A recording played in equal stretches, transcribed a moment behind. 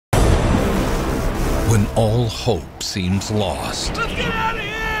When all hope seems lost. Let's get out of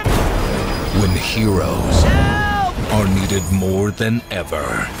here! When heroes Help! are needed more than ever.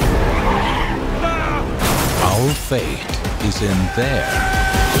 Our fate is in their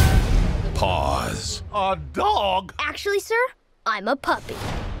paws. A dog? Actually, sir, I'm a puppy.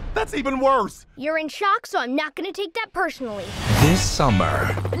 That's even worse. You're in shock, so I'm not gonna take that personally. This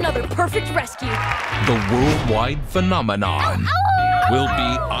summer, Another perfect rescue. the worldwide phenomenon will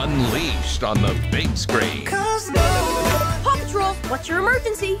be unleashed on the big screen. Paw Patrol, what's your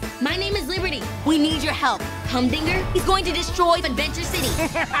emergency? My name is Liberty. We need your help. Humdinger, he's going to destroy Adventure City.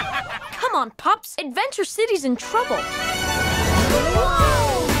 Come on, Pups. Adventure City's in trouble.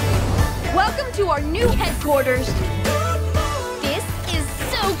 Whoa! Welcome to our new headquarters. This is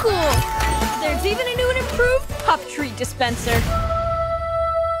so cool. There's even a new and improved pup treat dispenser.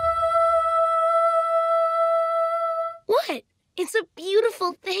 What? It's a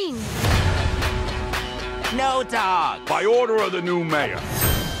beautiful thing. No dog. By order of the new mayor.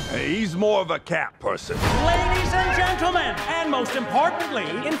 He's more of a cat person. Ladies and gentlemen, and most importantly,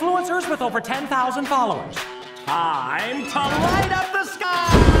 influencers with over 10,000 followers. Time to light up the sky!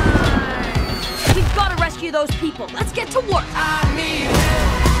 We've got to rescue those people. Let's get to work. I need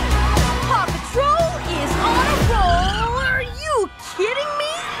Paw Patrol is on a roll. Are you kidding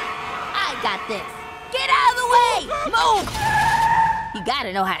me? I got this. Get out of the way! Move! You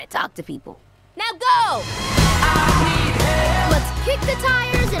gotta know how to talk to people. Now go! Let's kick the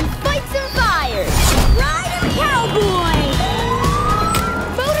tires and fight some fires. Ryder Cowboy!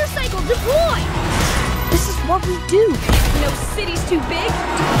 Motorcycle deploy! This is what we do. No city's too big,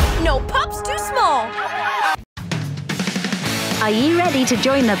 no pups too small. Are you ready to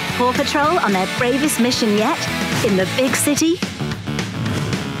join the Paw Patrol on their bravest mission yet in the big city?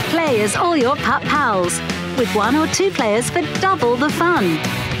 Play as all your pup pals, with 1 or 2 players for double the fun.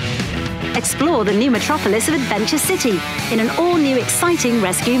 Explore the new metropolis of Adventure City in an all-new exciting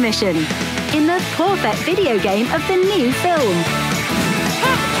rescue mission in the Paw video game of the new film.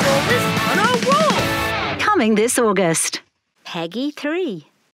 Paw Patrol is on a roll. Coming this August. Peggy 3.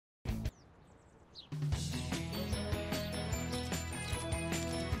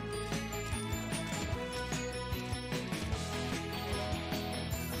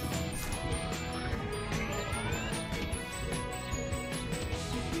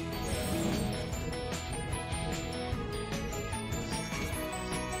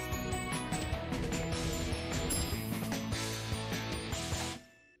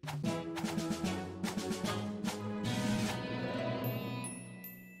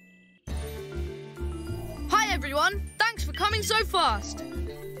 Everyone, thanks for coming so fast.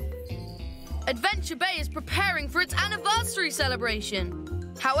 Adventure Bay is preparing for its anniversary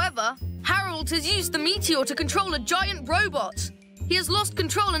celebration. However, Harold has used the meteor to control a giant robot. He has lost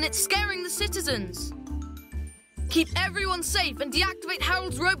control and it's scaring the citizens. Keep everyone safe and deactivate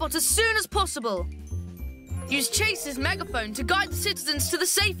Harold's robot as soon as possible. Use Chase's megaphone to guide the citizens to the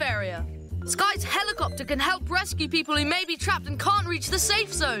safe area. Skye's helicopter can help rescue people who may be trapped and can't reach the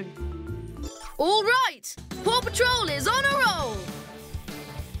safe zone. All right, Paw Patrol is on a roll.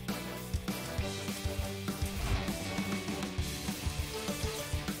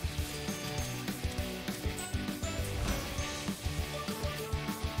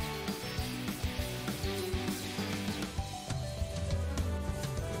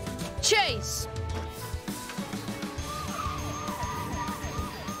 Chase.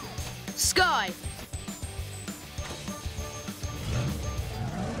 Skye.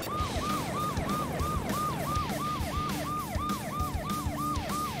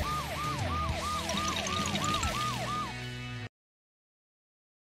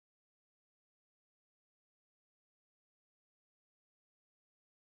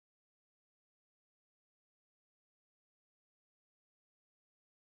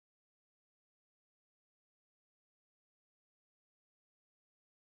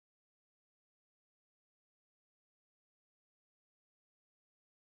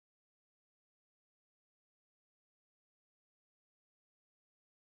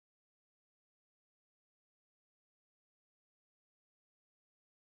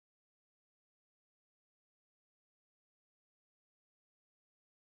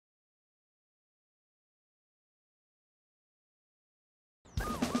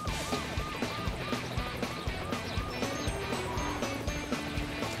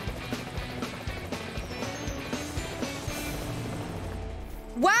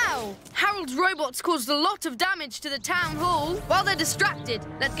 Wow! Harold's robots caused a lot of damage to the town hall. While they're distracted,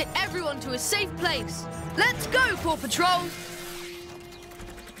 let's get everyone to a safe place. Let's go, Paw Patrol!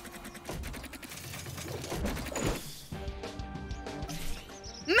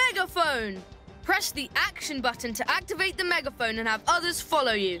 Megaphone! Press the action button to activate the megaphone and have others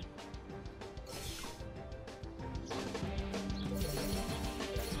follow you.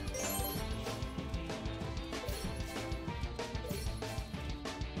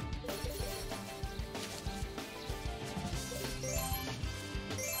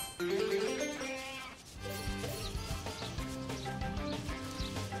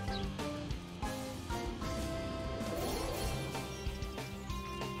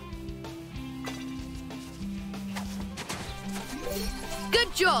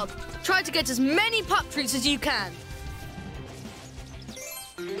 Good job! Try to get as many pup treats as you can.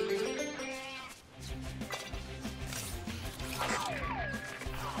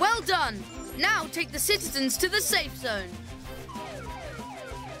 Well done! Now take the citizens to the safe zone.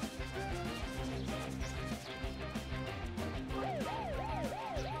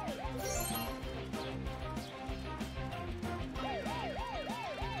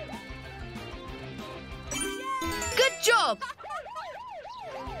 Good job!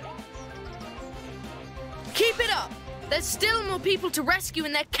 Keep it up! There's still more people to rescue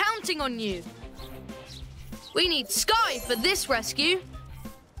and they're counting on you. We need Skye for this rescue.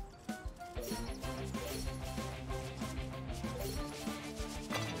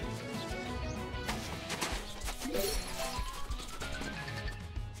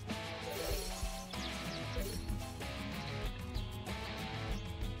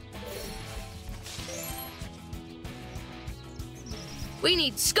 We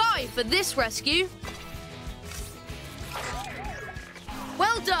need Skye for this rescue.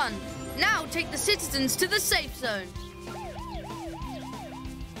 Well done! Now take the citizens to the safe zone.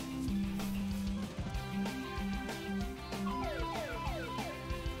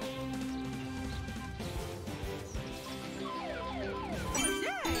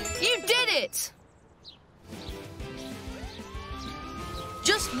 You did it!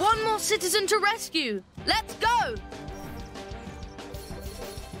 Just one more citizen to rescue. Let's go!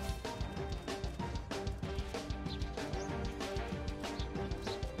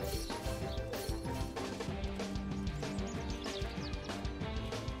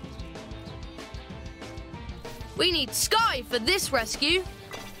 We need Skye for this rescue.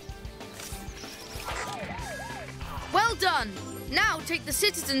 Well done! Now take the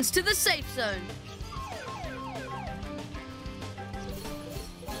citizens to the safe zone.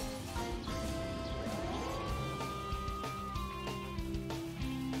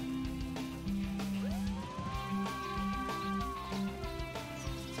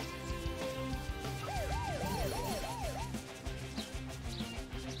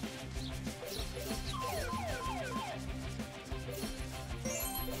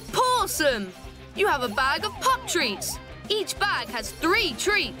 Awesome! You have a bag of pup treats. Each bag has 3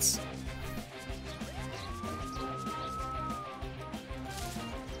 treats.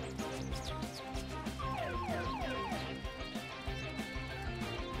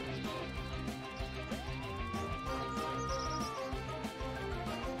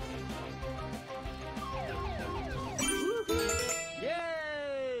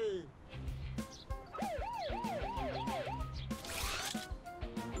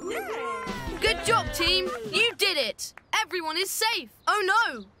 Good job, team! You did it! Everyone is safe!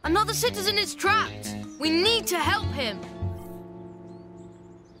 Oh no! Another citizen is trapped! We need to help him!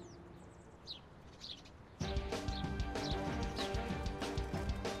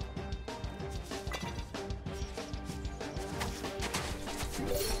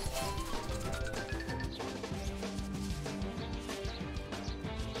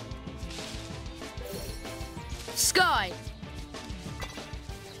 Skye!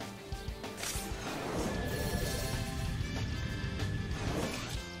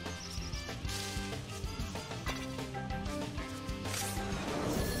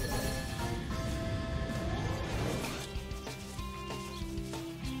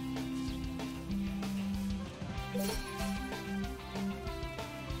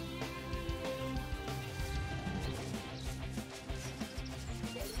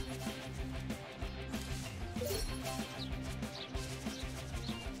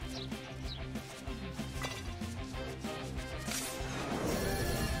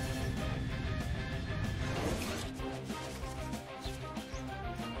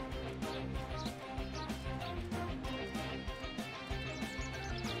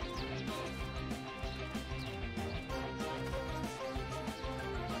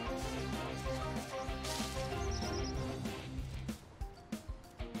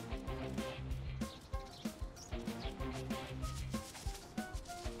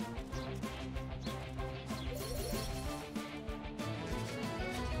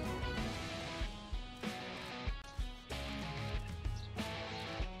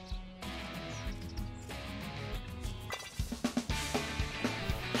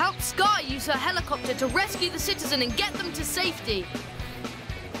 Help Skye use her helicopter to rescue the citizen and get them to safety.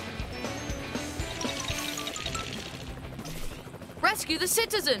 Rescue the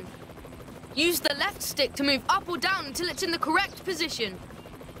citizen. Use the left stick to move up or down until it's in the correct position.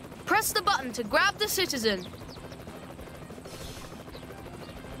 Press the button to grab the citizen.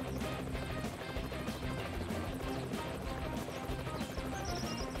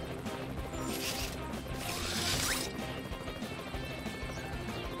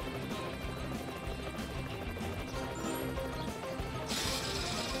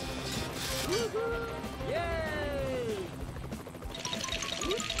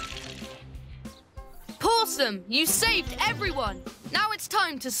 Awesome! You saved everyone! Now it's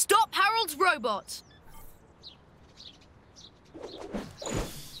time to stop Harold's robot!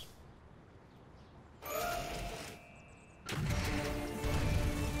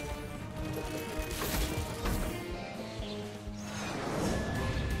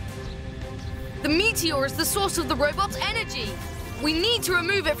 The meteor is the source of the robot's energy. We need to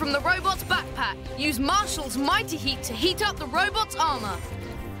remove it from the robot's backpack. Use Marshall's mighty heat to heat up the robot's armor.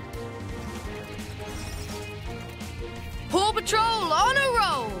 PAW Patrol on a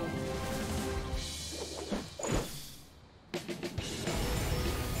roll!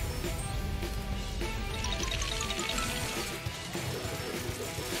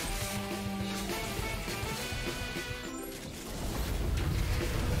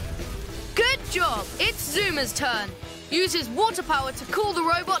 Good job! It's Zuma's turn. Use his water power to cool the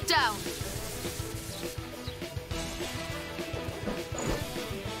robot down.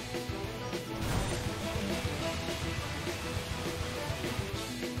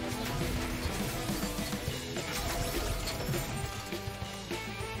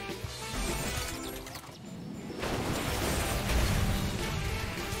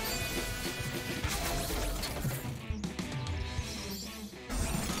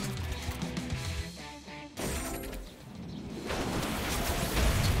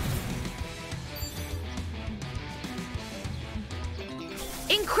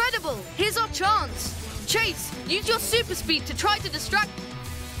 Incredible! Here's our chance! Chase, use your super speed to try to distract...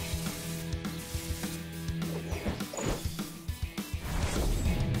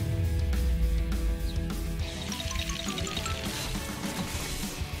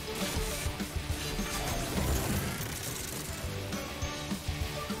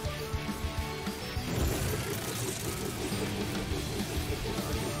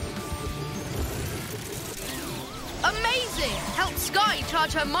 Amazing! Help Skye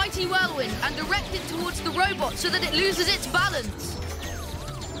charge her mighty whirlwind and direct it towards the robot so that it loses its balance.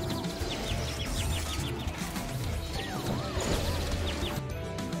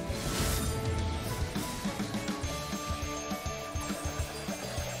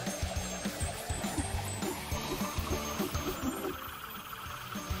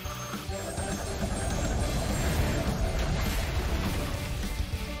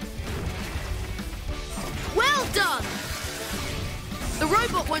 Done! The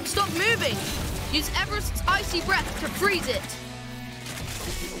robot won't stop moving. Use Everest's icy breath to freeze it.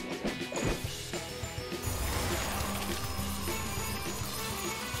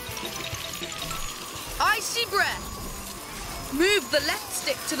 Icy breath. Move the left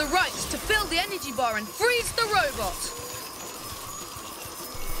stick to the right to fill the energy bar and freeze the robot.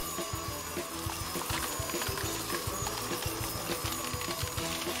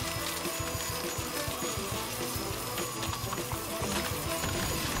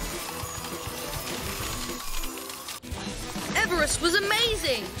 Everest was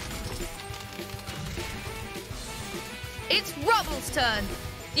amazing! It's Rubble's turn.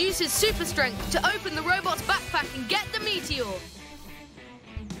 Use his super strength to open the robot's backpack and get the meteor.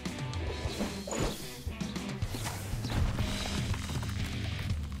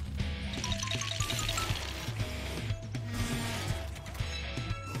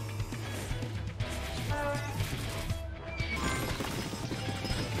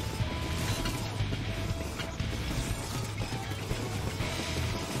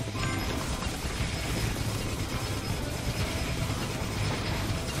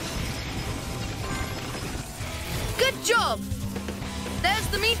 Good job! There's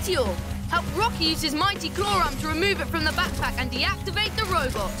the meteor. Help Rocky use his mighty claw arm to remove it from the backpack and deactivate the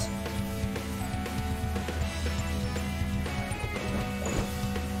robot.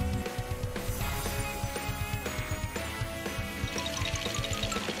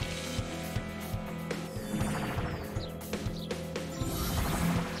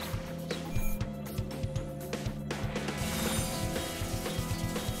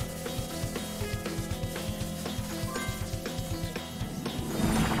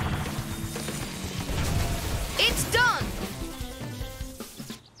 It's done!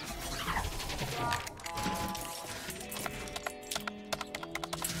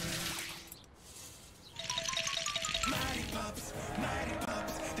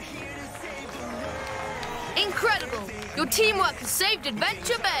 Incredible! Your teamwork has saved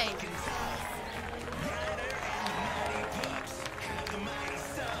Adventure Bay.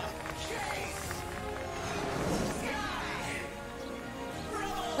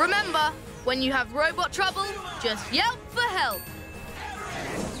 Remember, when you have robot trouble, just yelp for help.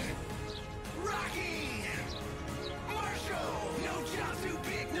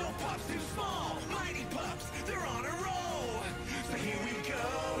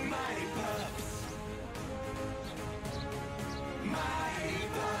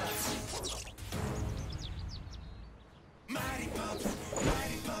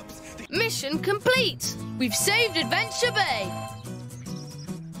 Mission complete! We've saved Adventure Bay!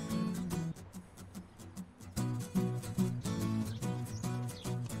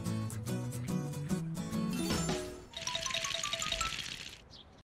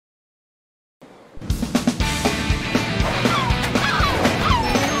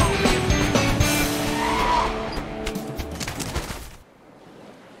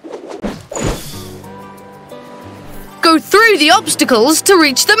 Go through the obstacles to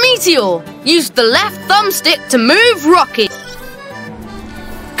reach the meteor. Use the left thumbstick to move Rocky.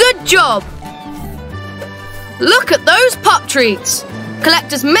 Good job! Look at those pup treats.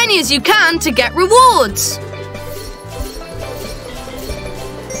 Collect as many as you can to get rewards.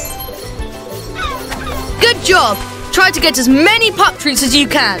 Good job! Try to get as many pup treats as you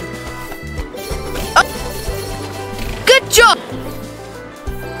can. Good job!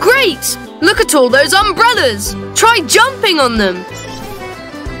 Great! Look at all those umbrellas. Try jumping on them.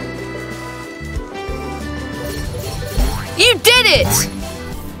 You did it!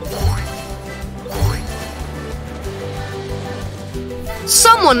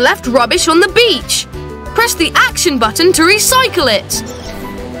 Someone left rubbish on the beach. Press the action button to recycle it.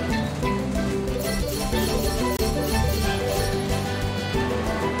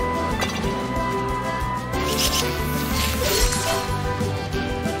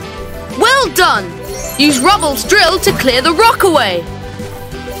 Well done! Use Rubble's drill to clear the rock away.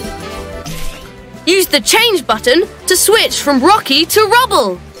 Use the change button to switch from Rocky to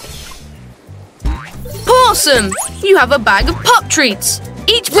Rubble. Awesome! You have a bag of pup treats.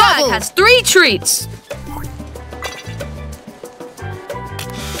 Each bag has 3 treats.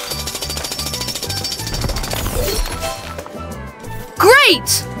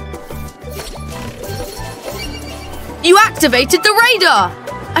 Great! You activated the radar.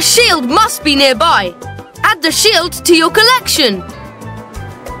 A shield must be nearby. Add the shield to your collection.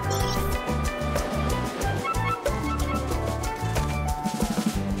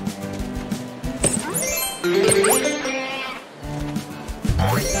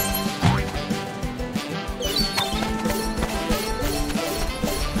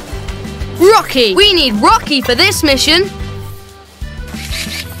 Rocky! We need Rocky for this mission.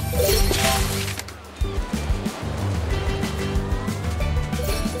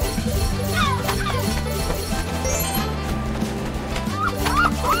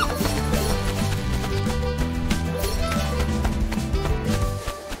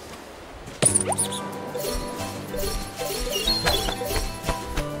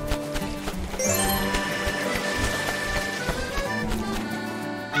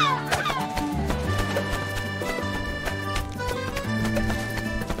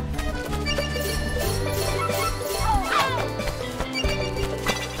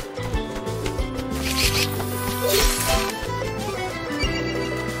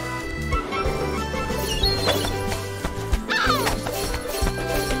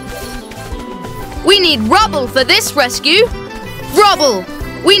 We need Rubble for this rescue. Rubble!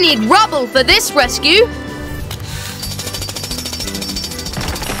 We need Rubble for this rescue.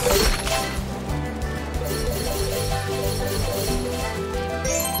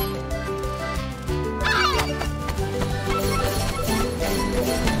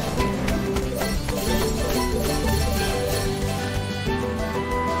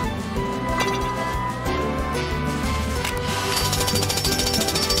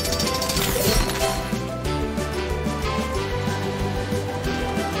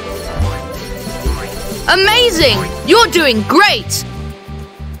 Amazing! You're doing great!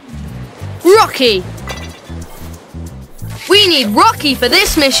 Rocky! We need Rocky for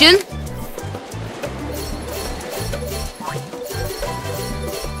this mission.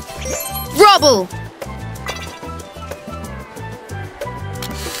 Rubble!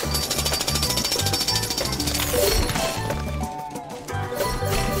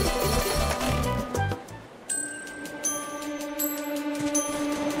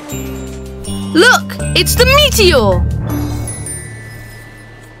 Look! It's the meteor!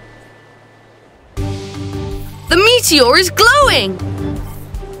 The meteor is glowing!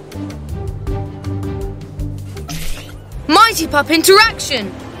 Mighty Pup interaction.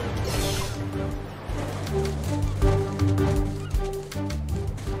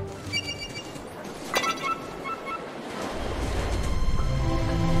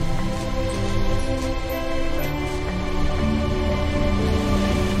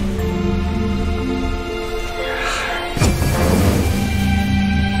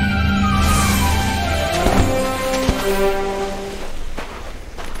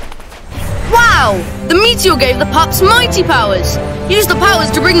 The meteor gave the pups mighty powers. Use the powers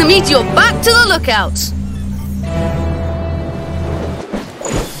to bring the meteor back to the lookouts.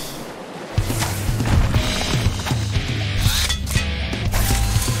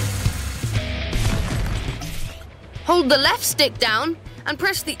 Hold the left stick down and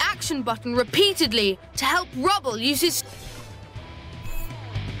press the action button repeatedly to help Rubble use his...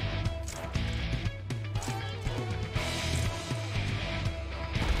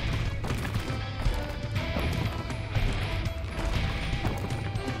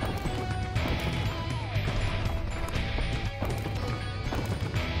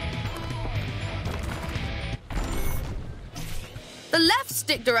 The left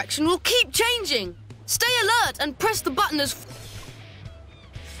stick direction will keep changing. Stay alert and press the button as...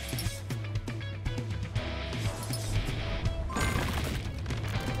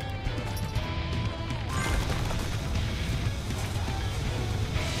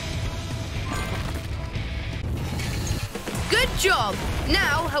 Good job!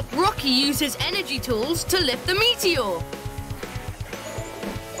 Now help Rocky use his energy tools to lift the meteor.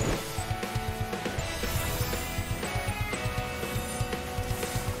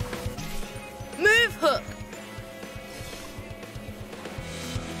 Move hook.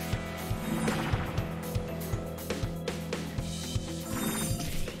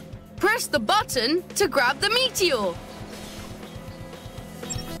 Press the button to grab the meteor.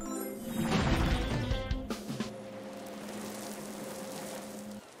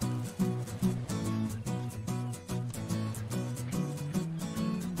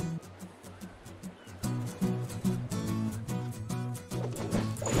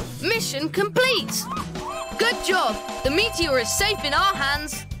 Mission complete! Good job! The meteor is safe in our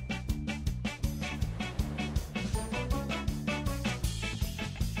hands.